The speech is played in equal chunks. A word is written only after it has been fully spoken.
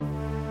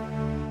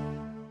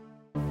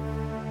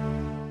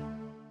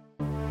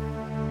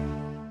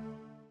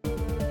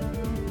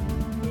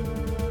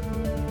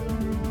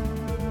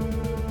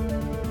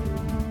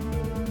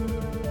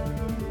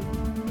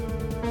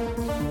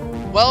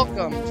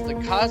Welcome to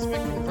the Cosmic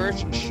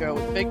Convergence Show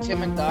with Big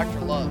Tim and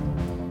Dr. Love.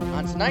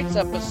 On tonight's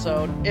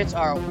episode, it's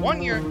our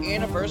 1-year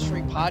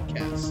anniversary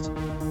podcast.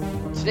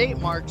 Today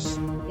marks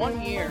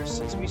 1 year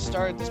since we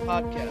started this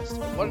podcast,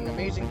 and what an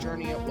amazing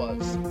journey it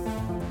was.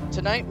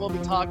 Tonight we'll be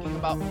talking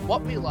about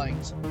what we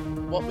liked,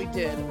 what we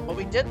did, what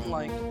we didn't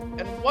like,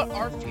 and what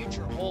our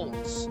future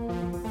holds.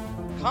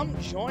 Come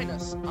join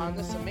us on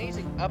this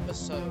amazing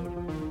episode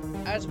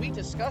as we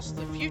discuss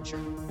the future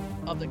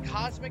of the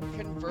Cosmic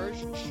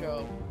Convergence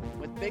Show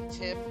with Big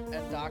Tim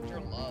and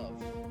Dr. Love.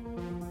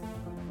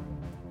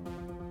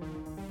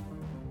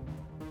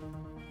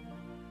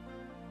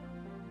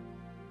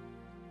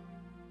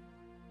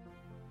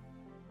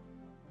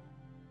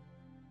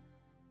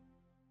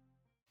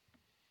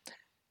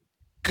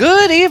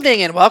 Good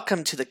evening and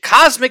welcome to the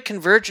Cosmic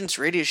Convergence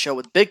Radio Show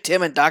with Big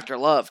Tim and Dr.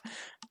 Love.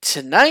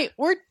 Tonight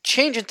we're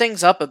changing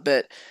things up a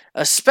bit,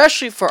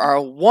 especially for our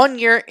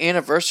 1-year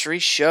anniversary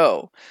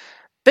show.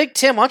 Big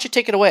Tim, why don't you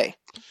take it away?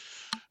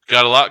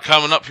 Got a lot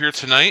coming up here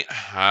tonight.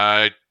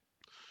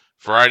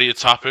 Variety of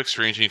topics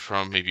ranging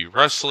from maybe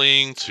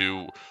wrestling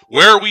to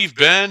where we've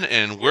been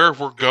and where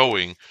we're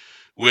going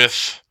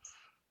with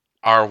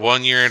our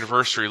 1-year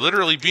anniversary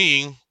literally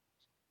being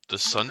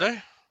this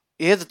Sunday.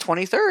 Yeah, the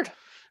 23rd.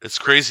 It's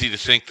crazy to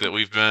think that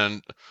we've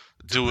been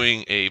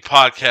doing a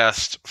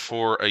podcast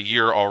for a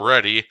year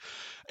already.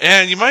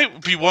 And you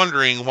might be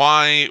wondering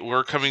why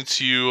we're coming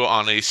to you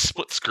on a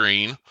split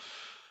screen.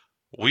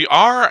 We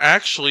are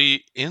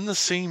actually in the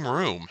same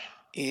room.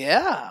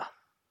 Yeah.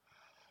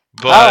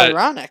 But how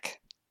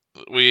ironic.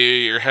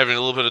 We are having a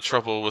little bit of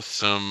trouble with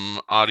some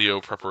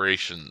audio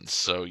preparations,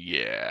 so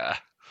yeah.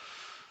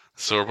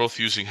 So we're both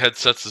using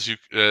headsets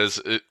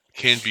as it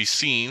can be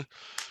seen.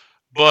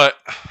 But,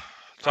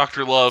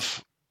 Dr.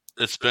 Love,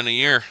 it's been a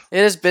year.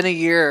 It has been a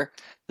year.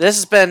 This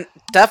has been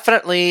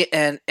definitely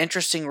an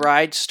interesting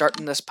ride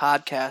starting this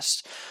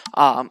podcast.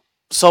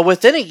 So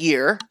within a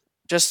year,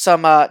 just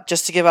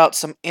to give out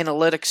some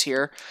analytics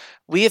here,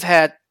 we have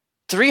had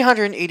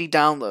 380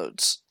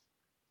 downloads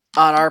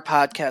on our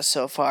podcast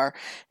so far,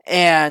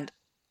 and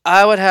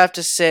I would have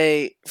to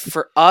say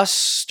for us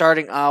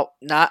starting out,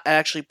 not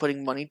actually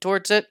putting money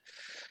towards it,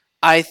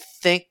 I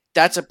think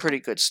that's a pretty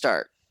good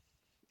start.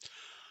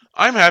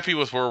 I'm happy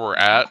with where we're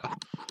at.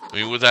 I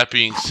mean, with that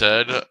being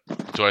said,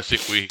 do I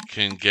think we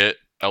can get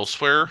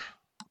elsewhere,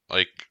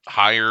 like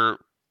higher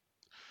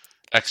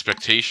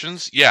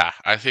expectations? Yeah,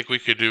 I think we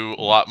could do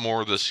a lot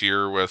more this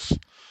year with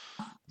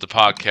the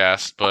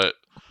podcast, but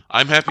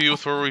I'm happy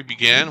with where we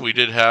began. We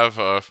did have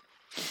a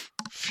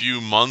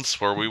few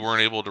months where we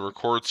weren't able to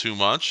record too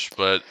much,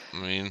 but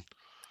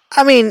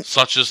I mean,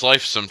 such is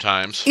life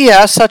sometimes.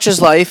 Yeah, such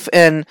is life,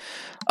 and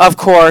of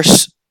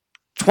course,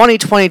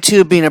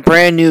 2022 being a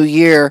brand new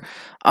year,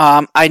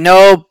 I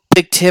know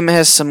Big Tim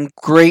has some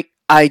great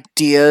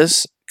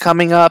ideas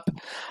coming up.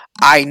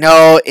 I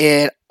know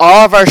in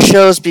all of our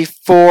shows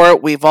before,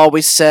 we've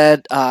always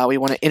said we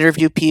want to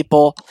interview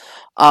people,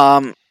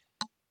 and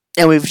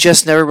we've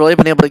just never really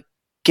been able to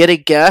get a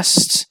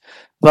guest.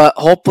 But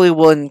hopefully,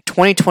 in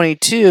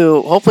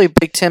 2022, hopefully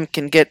Big Tim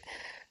can get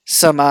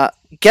some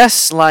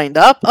guests lined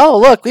up. Oh,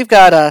 look, we've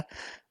got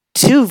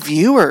 2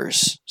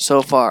 viewers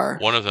so far.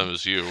 One of them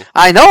is you.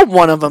 I know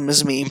one of them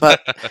is me,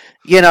 but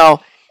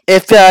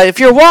if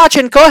you're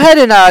watching, go ahead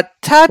and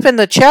type in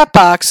the chat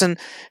box and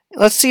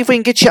let's see if we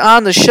can get you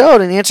on the show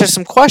and answer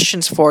some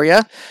questions for you.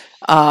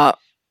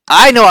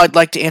 I know I'd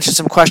like to answer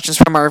some questions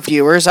from our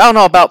viewers. I don't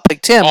know about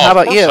Big Tim. How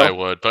about you? Of course I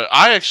would, but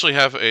I actually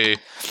have a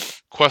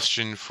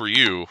question for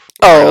you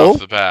right off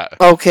the bat.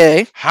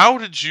 Okay. How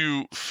did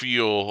you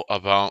feel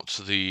about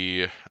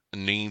the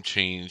name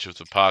change of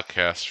the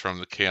podcast from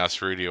the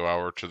Chaos Radio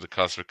Hour to the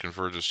Cosmic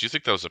Convergence? Do you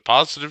think that was a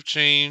positive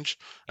change,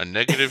 a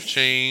negative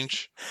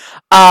change?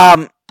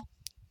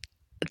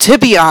 To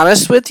be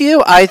honest with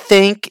you, I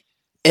think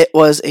it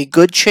was a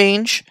good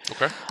change.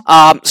 Okay.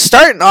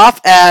 Starting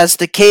off as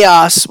the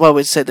Chaos,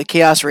 the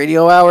Chaos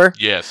Radio Hour.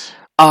 Yes.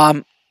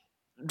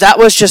 That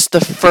was just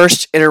the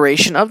first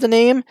iteration of the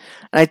name,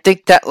 and I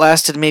think that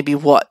lasted maybe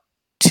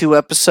 2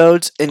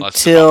 episodes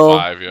until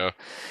 5, yeah.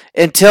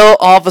 Until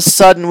all of a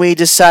sudden we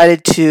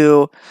decided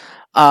to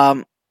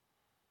the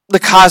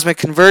Cosmic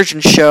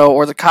Convergence Show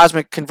or the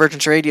Cosmic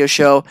Convergence Radio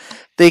Show.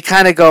 They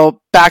kind of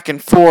go back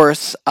and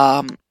forth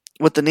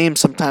with the name.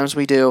 Sometimes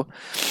we do.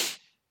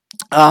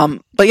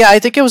 But yeah, I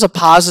think it was a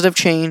positive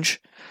change.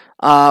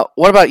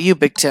 What about you,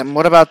 Big Tim?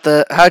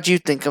 How'd you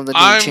think of the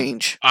name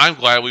change? I'm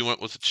glad we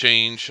went with the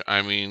change.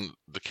 I mean,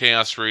 the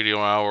Chaos Radio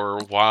Hour,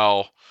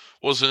 while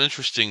was an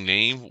interesting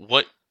name,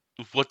 what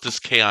does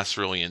chaos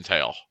really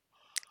entail?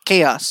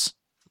 Chaos.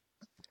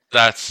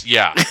 That's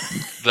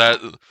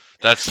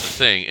that's the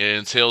thing. It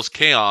entails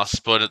chaos,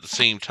 but at the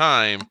same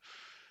time,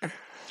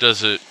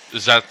 is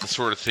that the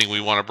sort of thing we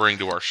want to bring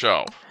to our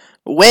show?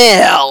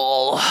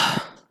 Well,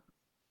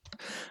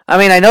 I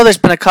mean, I know there's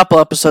been a couple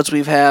episodes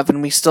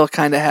and we still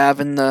kind of have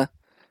in the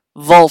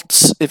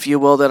vaults, if you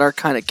will, that are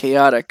kind of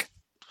chaotic.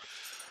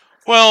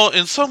 Well,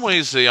 in some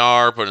ways they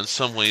are, but in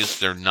some ways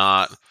they're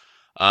not.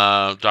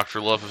 Dr.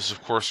 Love is,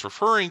 of course,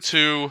 referring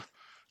to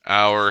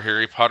our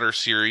Harry Potter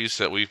series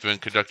that we've been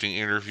conducting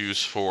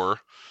interviews for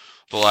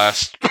the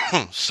last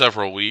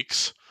several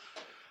weeks.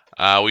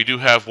 We do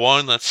have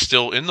one that's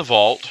still in the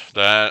vault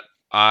that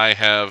I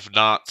have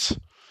not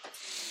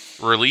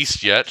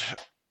released yet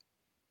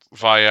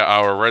via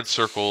our Red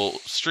Circle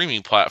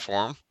streaming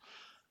platform.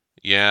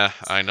 Yeah,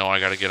 I know I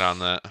got to get on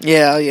that.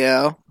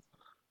 Yeah.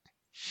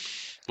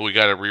 But we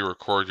got to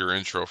re-record your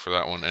intro for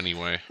that one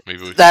anyway.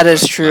 Maybe we can That do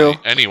is true.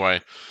 tonight.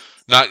 Anyway,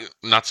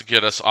 not to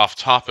get us off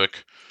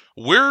topic.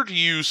 Where do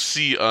you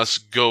see us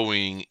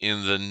going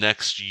in the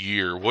next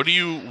year? What are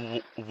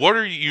you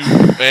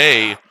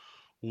A,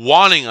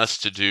 wanting us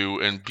to do,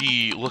 and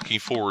B, looking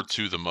forward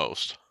to the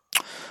most?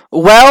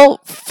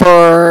 Well,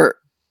 for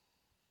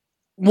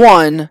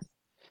one,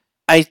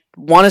 I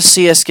want to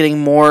see us getting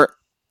more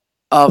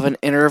of an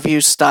interview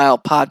style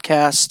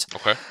podcast.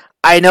 Okay.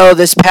 I know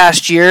this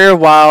past year,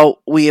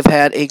 while we have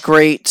had a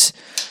great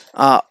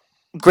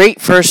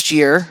first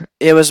year,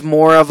 it was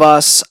more of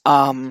us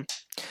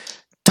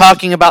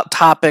talking about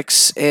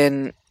topics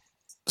and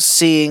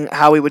seeing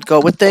how we would go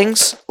with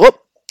things. Whoop.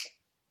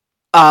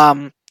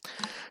 Sorry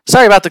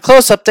about the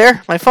close up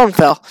there. My phone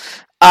fell.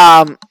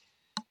 But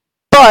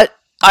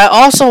I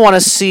also want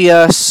to see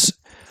us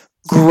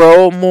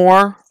grow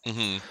more.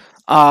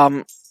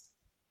 Mm-hmm.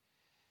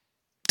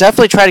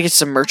 Definitely try to get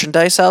some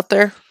merchandise out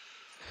there.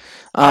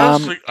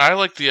 Honestly, I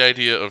like the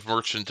idea of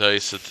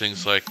merchandise and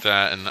things like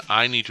that, and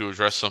I need to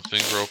address something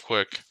real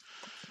quick.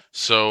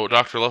 So,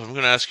 Dr. Love, I'm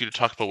going to ask you to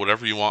talk about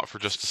whatever you want for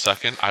just a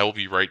second. I will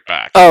be right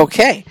back.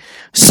 Okay.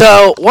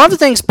 So, one of the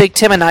things Big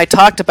Tim and I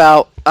talked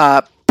about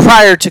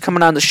prior to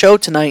coming on the show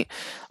tonight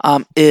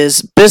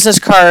is business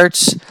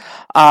cards.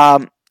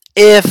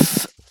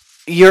 If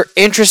you're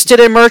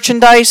interested in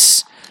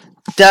merchandise,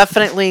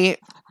 definitely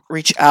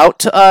reach out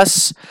to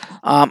us.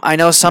 I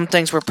know some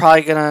things we're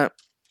probably going to,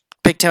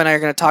 Big Tim and I are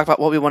going to talk about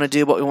what we want to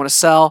do, what we want to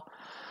sell,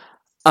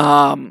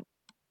 and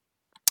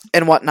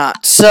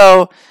whatnot.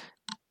 So,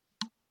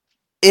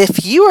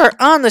 if you are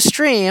on the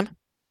stream,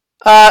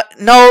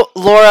 no,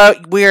 Laura,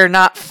 we are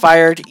not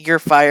fired. You're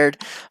fired.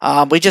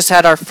 We just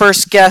had our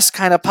first guest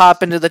kind of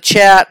pop into the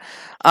chat.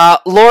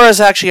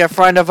 Laura's actually a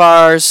friend of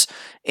ours,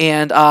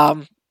 and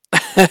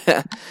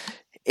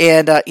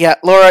yeah,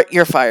 Laura,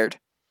 you're fired.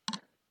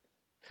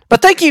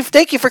 But thank you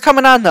for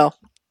coming on, though,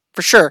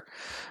 for sure.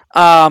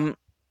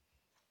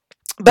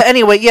 But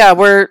anyway, yeah,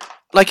 we're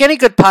like any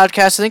good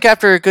podcast. I think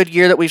after a good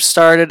year that we've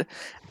started,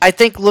 I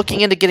think looking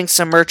into getting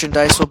some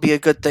merchandise will be a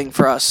good thing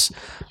for us.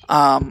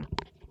 I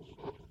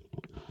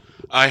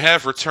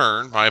have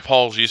returned. My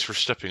apologies for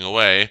stepping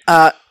away.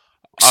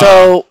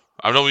 So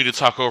I don't mean to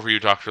talk over you,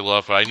 Dr.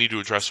 Love, but I need to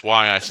address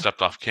why I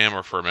stepped off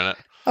camera for a minute.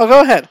 Oh,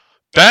 go ahead.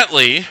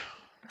 Bentley,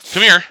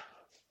 come here.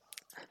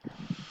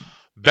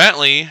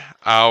 Bentley,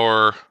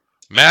 our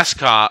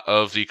mascot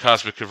of the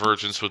Cosmic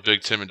Convergence with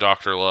Big Tim and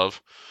Dr.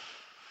 Love,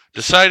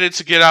 decided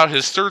to get out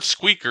his third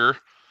squeaker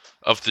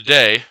of the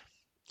day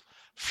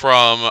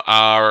from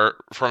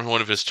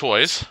one of his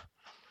toys.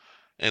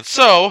 And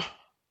so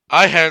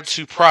I had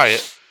to pry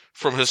it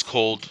from his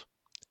cold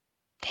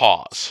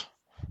paws.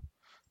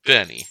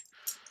 Benny,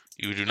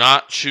 you do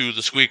not chew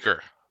the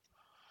squeaker.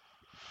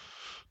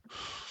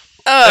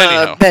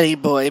 Anyhow. Betty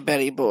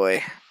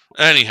boy.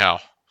 Anyhow.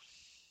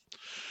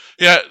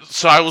 Yeah,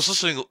 so I was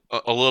listening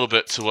a little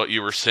bit to what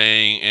you were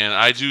saying, and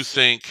I do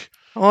think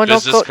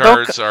business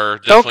cards are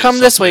definitely Don't come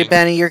this way,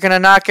 Benny. You're going to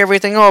knock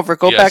everything over.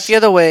 Go back the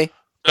other way.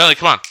 Benny,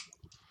 come on.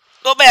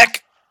 Go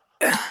back.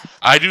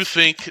 I do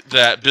think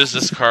that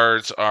business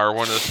cards are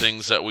one of the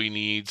things that we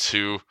need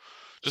to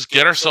just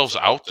get ourselves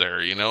out there,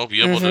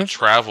 be able to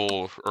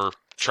travel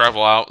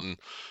out and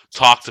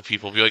talk to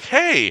people, be like,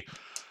 hey,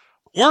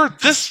 we're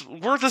this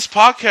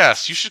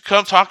podcast. You should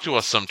come talk to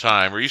us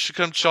sometime, or you should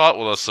come chill out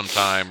with us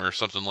sometime, or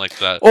something like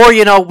that. Or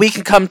we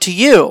can come to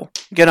you.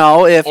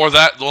 If or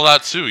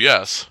that too,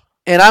 yes.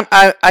 And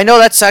I know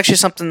that's actually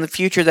something in the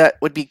future that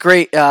would be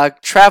great.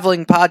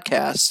 Traveling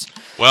podcasts.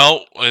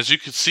 Well, as you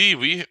can see,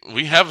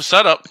 we have a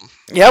setup.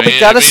 Yeah, we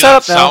got a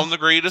setup now. Sound the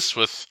greatest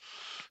with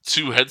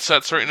two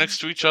headsets right next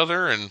to each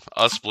other and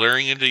us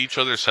blaring into each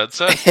other's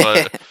headsets,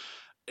 but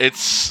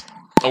it's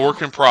a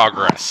work in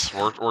progress.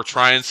 We're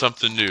trying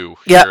something new.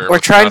 Yeah, we're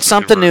trying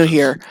something new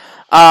here.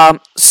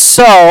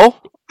 So,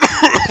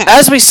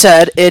 as we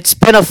said, it's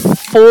been a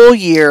full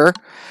year.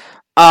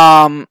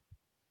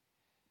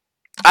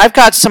 I've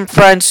got some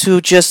friends who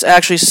just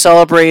actually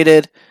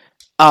celebrated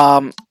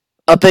a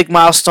big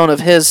milestone of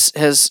his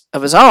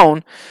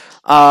own.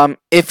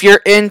 If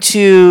you're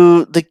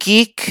into the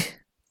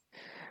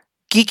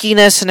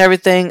geekiness and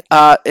everything,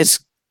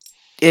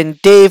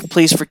 and Dave,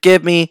 please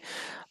forgive me.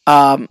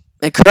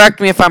 And correct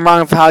me if I'm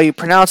wrong of how you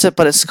pronounce it,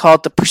 but it's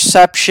called the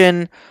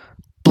Perception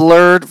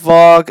Blurred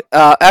Vogue.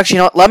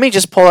 Actually, let me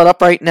just pull it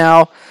up right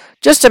now,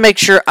 just to make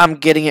sure I'm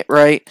getting it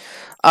right.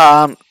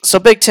 So,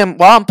 Big Tim,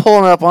 while I'm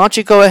pulling it up, why don't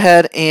you go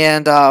ahead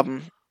and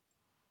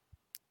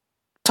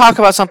talk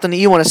about something that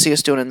you want to see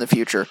us doing in the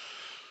future?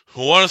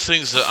 One of the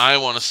things that I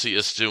want to see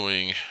us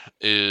doing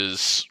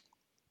is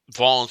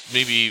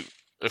maybe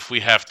if we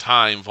have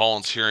time,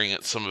 volunteering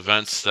at some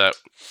events that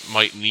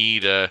might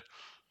need a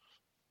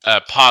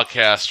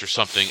podcast or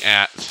something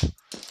at.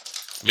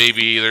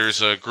 Maybe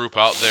there's a group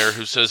out there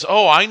who says,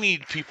 "Oh, I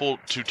need people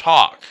to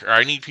talk, or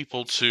I need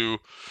people to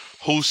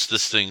host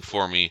this thing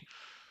for me."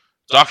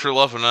 Dr.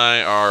 Love and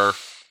I are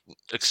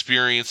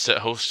experienced at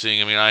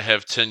hosting. I mean, I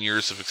have 10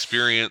 years of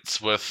experience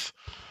with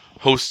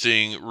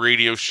hosting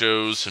radio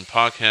shows and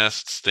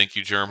podcasts. Thank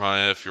you,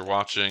 Jeremiah, if you're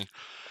watching.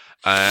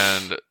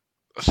 And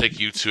thank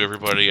you to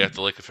everybody at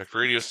the Lake Effect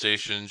radio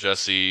station,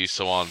 Jesse,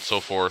 so on and so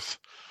forth.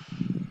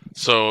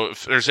 So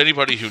if there's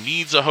anybody who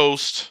needs a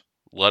host,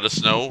 let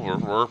us know.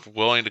 We're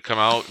willing to come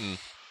out and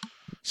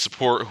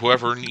support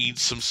whoever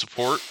needs some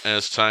support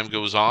as time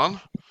goes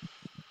on.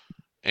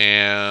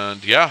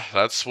 And yeah,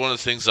 that's one of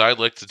the things I'd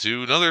like to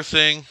do. Another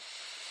thing,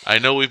 I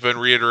know we've been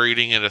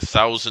reiterating it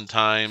 1,000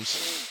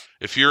 times.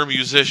 If you're a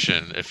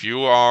musician, if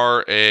you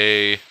are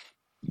a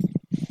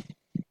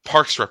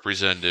parks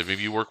representative,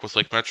 maybe you work with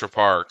like Metro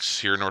Parks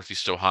here in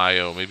Northeast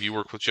Ohio, maybe you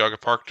work with Geauga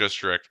Park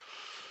District,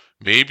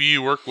 maybe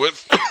you work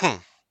with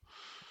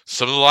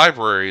some of the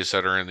libraries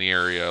that are in the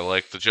area,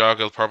 like the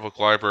Geauga Public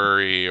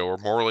Library or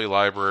Morley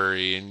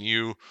Library, and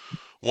you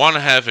want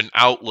to have an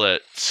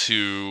outlet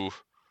to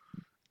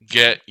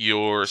get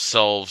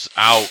yourselves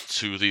out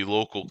to the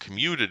local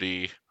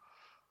community,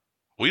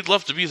 we'd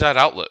love to be that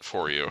outlet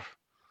for you.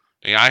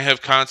 I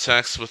have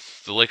contacts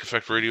with the Lake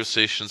Effect radio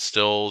station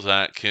still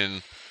that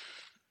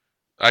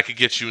I could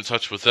get you in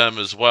touch with them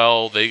as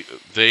well.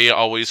 They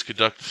always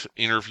conduct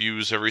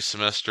interviews every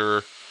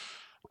semester,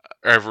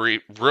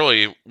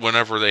 really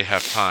whenever they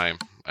have time,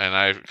 and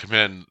I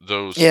commend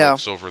those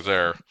folks over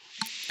there.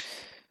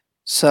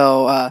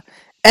 So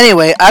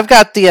anyway, I've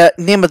got the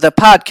name of the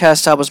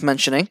podcast I was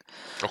mentioning.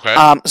 Okay.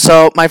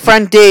 So my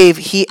friend Dave,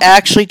 he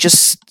actually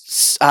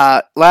just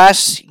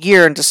last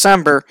year in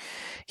December,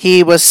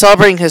 he was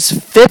celebrating his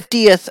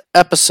 50th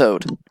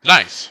episode.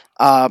 Nice.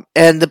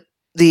 And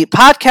the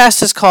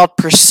podcast is called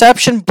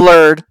Perception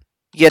Blurred,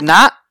 Yet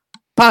Not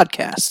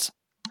Podcast.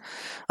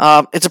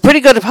 It's a pretty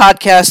good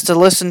podcast to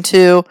listen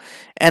to,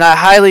 and I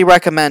highly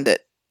recommend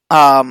it.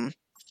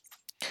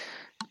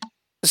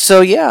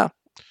 So yeah.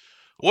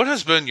 What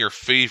has been your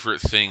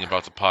favorite thing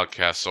about the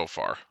podcast so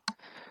far?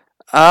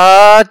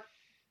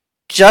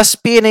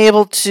 Just being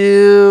able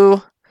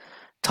to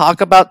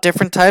talk about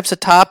different types of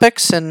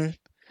topics and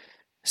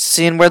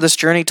seeing where this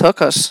journey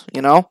took us, you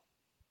know?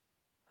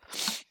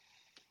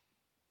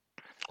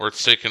 Where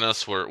it's taken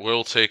us, where it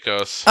will take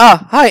us.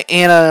 Hi,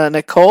 Anna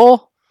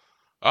Nicole.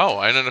 Oh,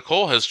 Anna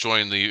Nicole has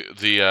joined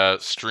the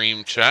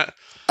stream chat.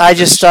 I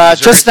just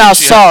now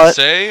saw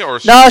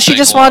it. No, she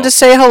just wanted to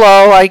say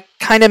hello. I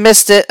kind of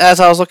missed it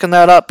as I was looking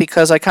that up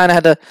because I kind of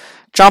had to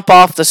jump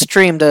off the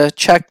stream to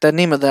check the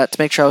name of that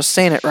to make sure I was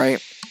saying it right.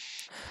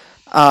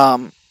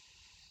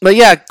 But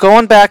yeah,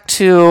 going back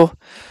to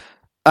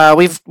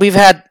we've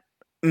had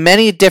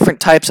many different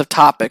types of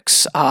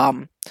topics.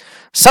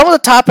 Some of the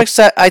topics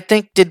that I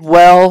think did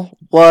well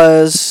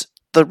was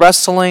the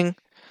wrestling.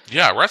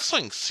 Yeah,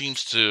 wrestling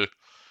seems to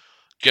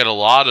get a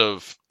lot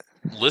of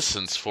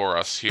listens for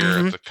us here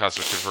at the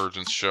Cosmic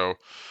Convergence show.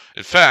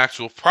 In fact,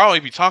 we'll probably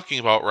be talking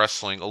about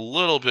wrestling a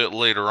little bit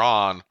later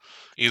on,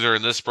 either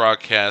in this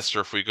broadcast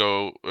or if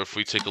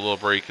we take a little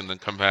break and then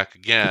come back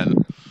again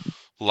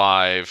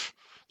live.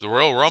 The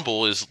Royal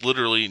Rumble is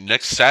literally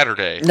next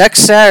Saturday.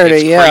 It's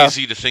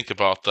crazy to think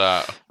about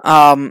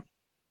that.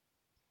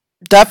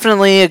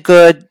 Definitely a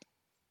good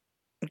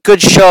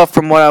show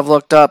from what I've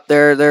looked up.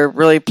 They're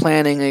really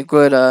planning a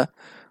good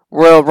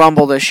Royal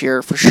Rumble this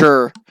year for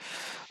sure.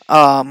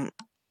 And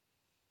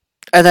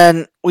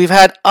then we've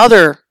had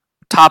other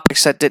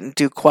topics that didn't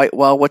do quite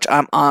well, which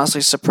I'm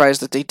honestly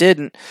surprised that they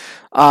didn't.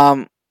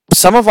 Some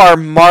of our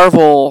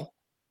Marvel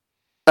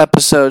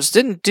episodes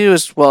didn't do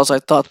as well as I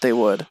thought they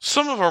would.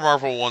 Some of our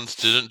Marvel ones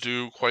didn't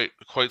do quite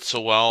so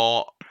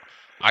well.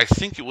 I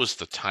think it was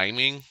the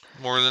timing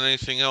more than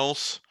anything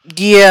else.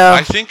 Yeah.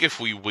 I think if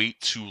we wait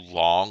too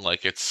long,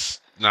 like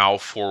it's now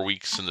 4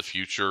 weeks in the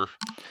future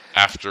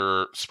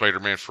after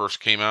Spider-Man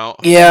first came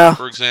out,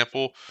 for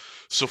example.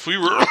 So if we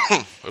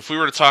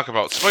were to talk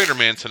about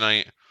Spider-Man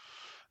tonight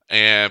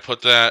and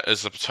put that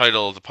as the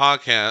title of the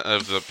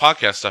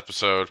podcast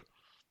episode,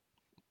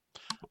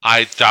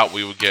 I doubt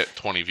we would get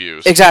 20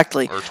 views.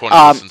 Exactly. Or 20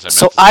 listens.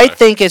 So I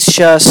think it's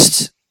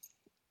just,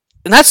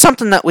 and that's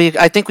something that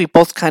I think we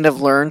both kind of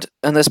learned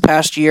in this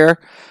past year,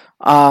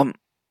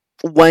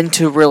 when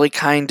to really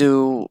kind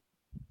of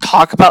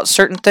talk about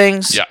certain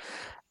things. Yeah.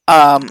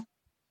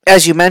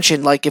 As you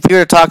mentioned, like if you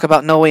were to talk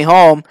about No Way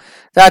Home,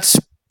 that's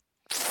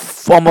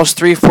almost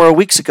 3-4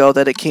 weeks ago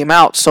that it came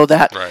out. So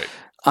that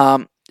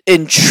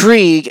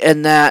intrigue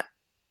and that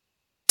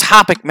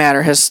topic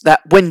matter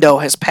that window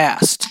has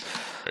passed.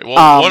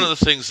 Well, one of the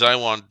things that I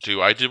want to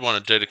do, I did want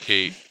to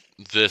dedicate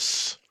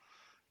this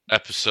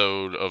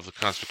episode of the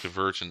Cosmic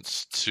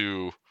Convergence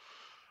to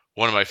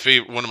one of my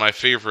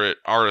favorite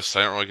artists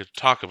I don't really get to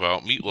talk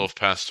about. Meatloaf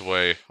passed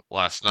away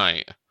last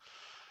night.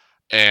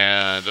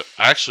 And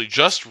actually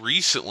just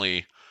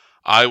recently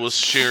I was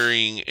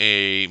sharing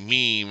a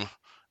meme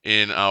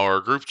in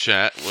our group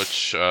chat,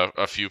 which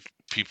a few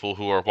people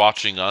who are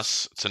watching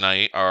us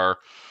tonight are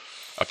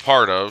a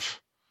part of.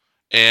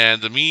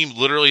 And the meme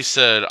literally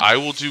said, "I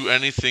will do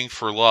anything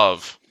for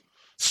love.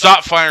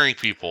 Stop firing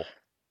people."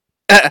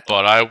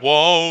 But I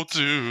won't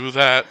do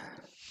that.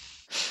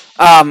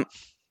 I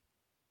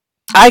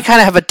kind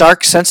of have a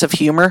dark sense of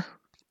humor.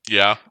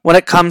 Yeah. When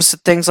it comes to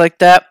things like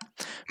that.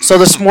 So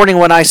this morning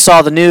when I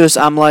saw the news,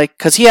 I'm like,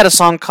 because he had a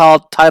song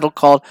titled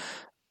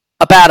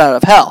 "A Bat Out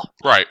of Hell."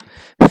 Right.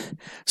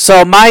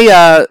 So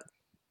my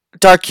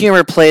dark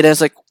humor played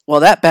as like,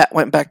 well, that bat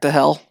went back to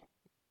hell.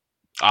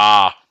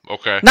 Ah,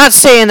 okay. Not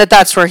saying that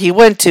that's where he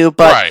went to,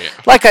 but right.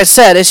 Like I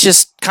said, it's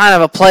just kind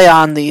of a play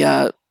on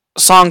the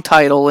song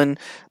title, and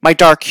my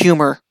dark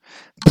humor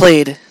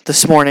played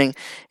this morning,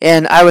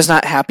 and I was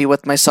not happy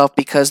with myself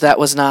because that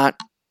was not.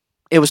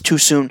 It was too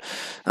soon.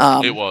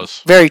 It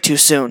was very too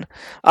soon.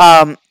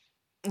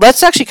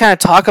 Let's actually kind of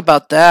talk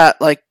about that.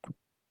 Like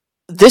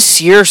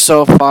this year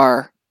so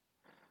far,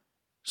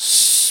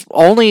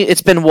 only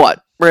it's been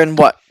what? We're in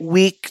what,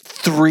 week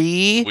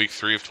 3? Week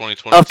 3 of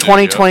 2022. Of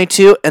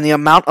 2022, yeah. And the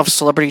amount of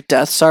celebrity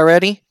deaths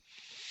already.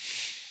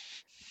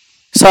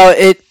 So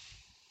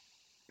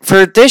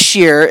for this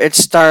year, it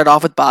started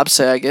off with Bob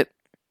Saget.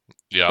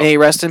 Yeah. May he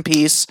rest in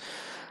peace.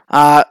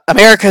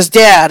 America's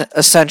dad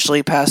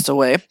essentially passed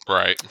away.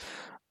 Right.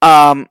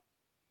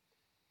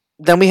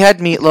 Then we had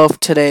Meatloaf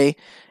today,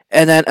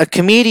 and then a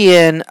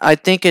comedian. I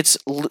think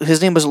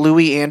his name was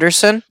Louis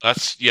Anderson.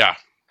 Yeah.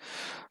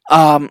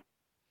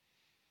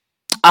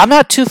 I'm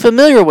not too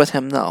familiar with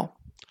him though.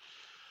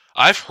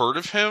 I've heard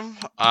of him.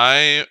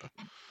 I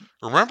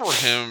remember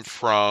him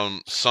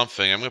from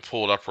something. I'm going to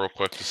pull it up real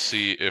quick to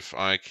see if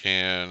I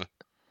can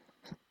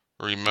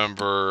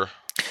remember.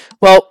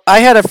 Well, I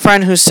had a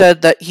friend who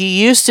said that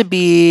he used to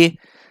be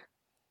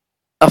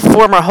a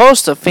former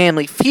host of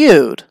Family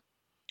Feud.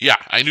 Yeah,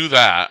 I knew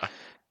that.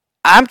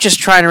 I'm just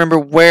trying to remember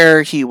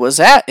where he was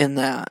at in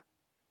that.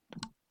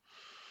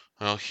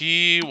 Well,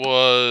 he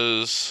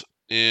was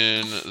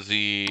in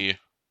the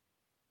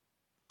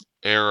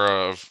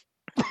era of,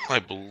 I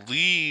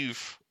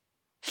believe,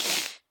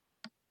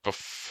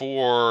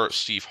 before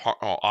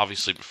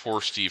obviously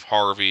before Steve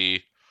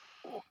Harvey.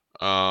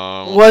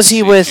 Was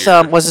he with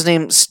was his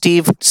name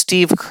Steve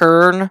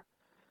Kern?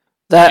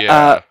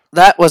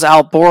 That was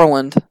Al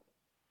Borland.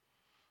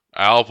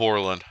 Al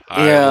Borland.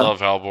 I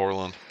love Al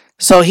Borland.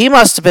 So he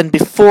must have been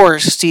before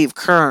Steve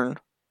Kern.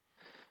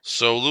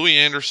 So Louis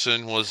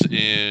Anderson was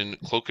in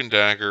Cloak and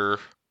Dagger.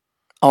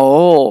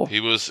 Oh.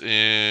 He was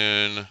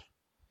in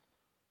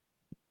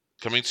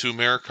Coming to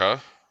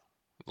America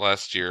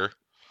last year.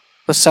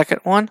 The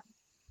second one?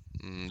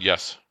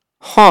 Yes.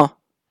 Huh.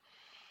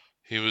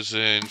 He was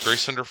in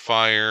Grace Under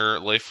Fire,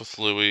 Life with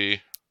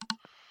Louie.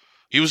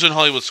 He was in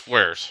Hollywood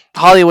Squares.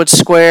 Hollywood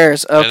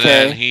Squares, okay. And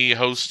then he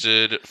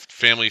hosted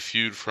Family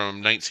Feud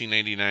from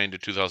 1999 to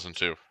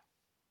 2002.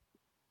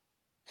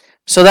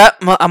 So that,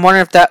 I'm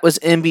wondering if that was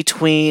in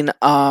between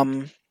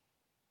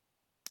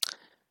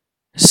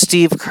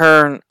Steve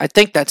Kern. I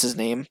think that's his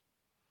name.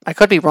 I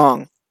could be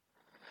wrong.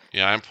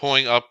 Yeah, I'm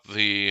pulling up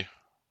the...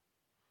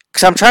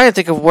 Because I'm trying to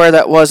think of where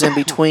that was in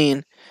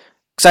between.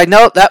 Because I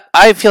know that,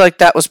 I feel like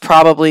that was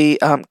probably,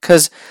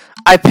 because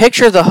I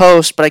picture the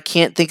host, but I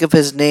can't think of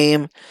his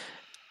name.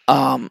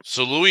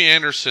 So Louis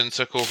Anderson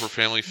took over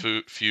Family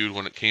Feud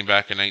when it came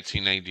back in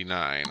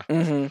 1999.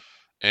 Mm-hmm.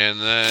 And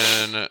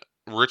then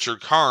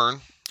Richard Karn.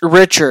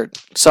 Richard.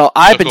 So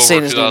I've been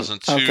saying his name.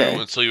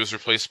 2002 until he was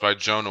replaced by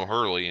John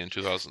O'Hurley in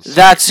 2006.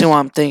 That's who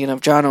I'm thinking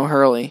of, John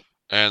O'Hurley.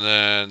 And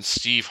then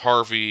Steve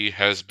Harvey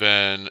has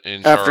been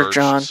in charge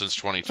since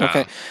 2010.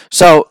 Okay.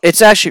 So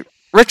it's actually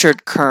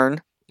Richard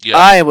Kern. Yes.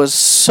 I was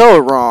so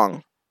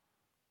wrong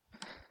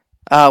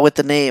with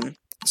the name.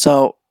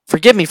 So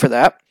forgive me for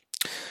that.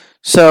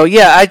 So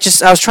yeah, I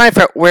was trying to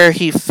figure out where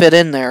he fit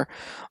in there.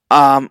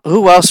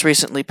 Who else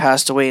recently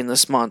passed away in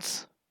this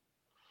month?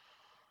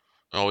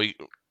 Oh,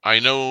 I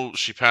know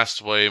she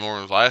passed away more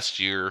than last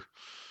year,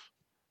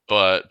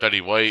 but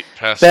Betty White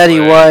passed away. Betty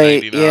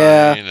White,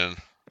 yeah. And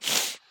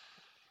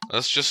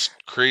that's just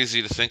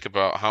crazy to think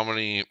about how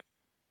many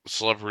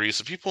celebrities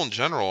and people in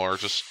general are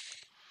just,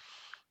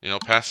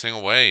 passing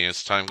away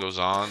as time goes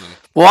on.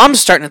 Well, I'm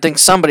starting to think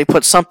somebody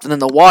put something in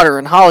the water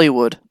in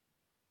Hollywood.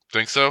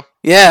 Think so?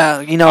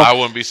 Yeah, I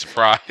wouldn't be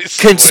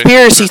surprised.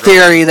 Conspiracy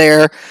theory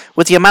there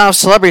with the amount of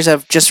celebrities that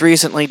have just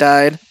recently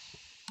died.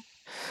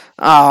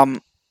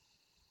 And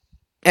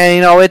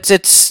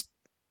it's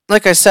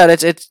like I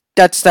said, it's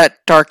that's that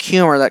dark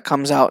humor that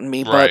comes out in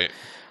me. Right.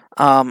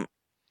 But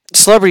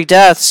celebrity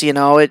deaths,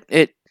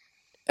 it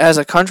as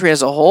a country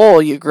as a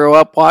whole, you grow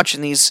up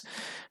watching these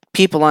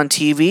people on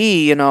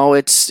TV.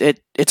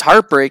 It's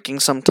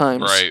heartbreaking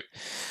sometimes.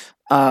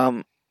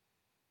 Right.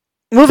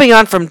 Moving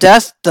on from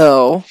death,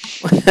 though,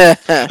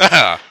 let's.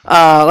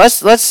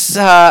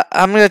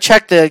 I'm gonna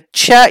check the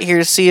chat here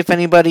to see if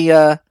anybody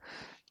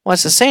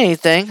wants to say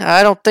anything.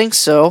 I don't think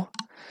so.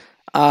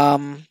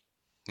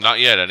 Not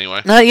yet,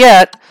 anyway. Not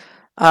yet.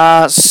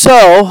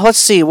 So let's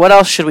see. What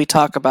else should we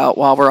talk about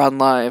while we're on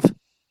live?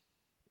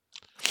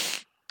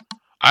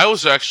 I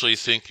was actually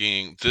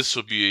thinking this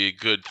would be a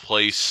good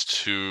place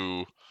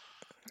to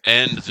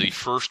end the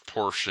first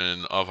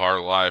portion of our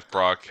live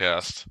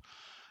broadcast,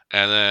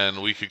 and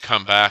then we could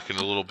come back in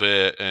a little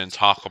bit and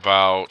talk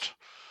about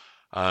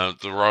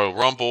the Royal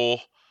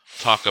Rumble,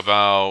 talk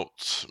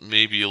about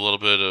maybe a little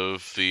bit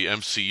of the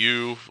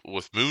MCU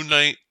with Moon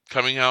Knight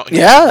coming out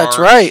here Yeah, in that's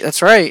March. right.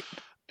 That's right.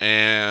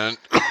 And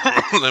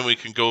then we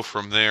can go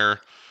from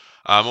there,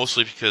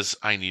 mostly because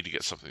I need to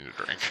get something to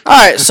drink. All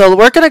right, so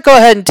we're going to go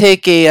ahead and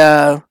take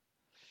a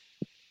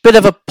bit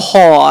of a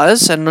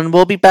pause, and then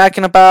we'll be back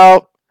in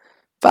about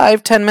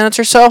 5-10 minutes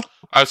or so.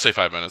 I would say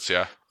 5 minutes,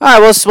 yeah. All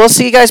right, we'll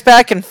see you guys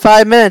back in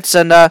 5 minutes,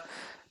 and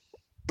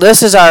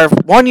this is our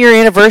 1-year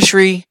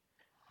anniversary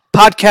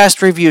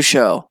podcast review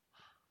show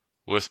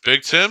With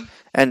Big Tim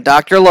and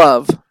Dr.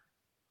 Love.